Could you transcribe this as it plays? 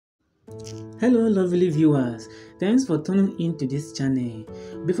Hello lovely viewers, thanks for tuning in to this channel.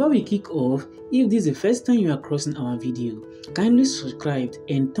 Before we kick off, if this is the first time you are crossing our video, kindly subscribe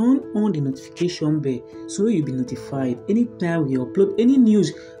and turn on the notification bell so you'll be notified anytime we upload any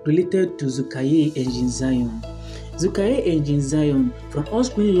news related to Cheng Xiao. Cheng Xiao, from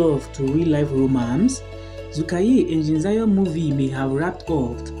off-screen love to real-life romance. Cheng Xiao movie may have wrapped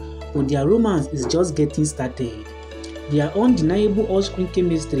up, but their romance is just getting started. Their undeniable on-screen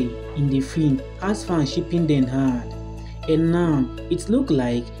chemistry in the film has fans shipping them hard, and now it looks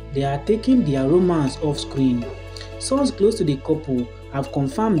like they are taking their romance off-screen. Sources close to the couple have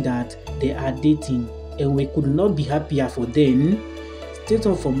confirmed that they are dating, and we could not be happier for them. Stay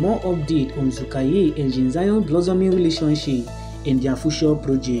tuned for more updates on Cheng Xiao's blossoming relationship and their future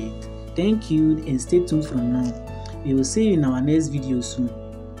project. Thank you and stay tuned from now. We will see you in our next video soon.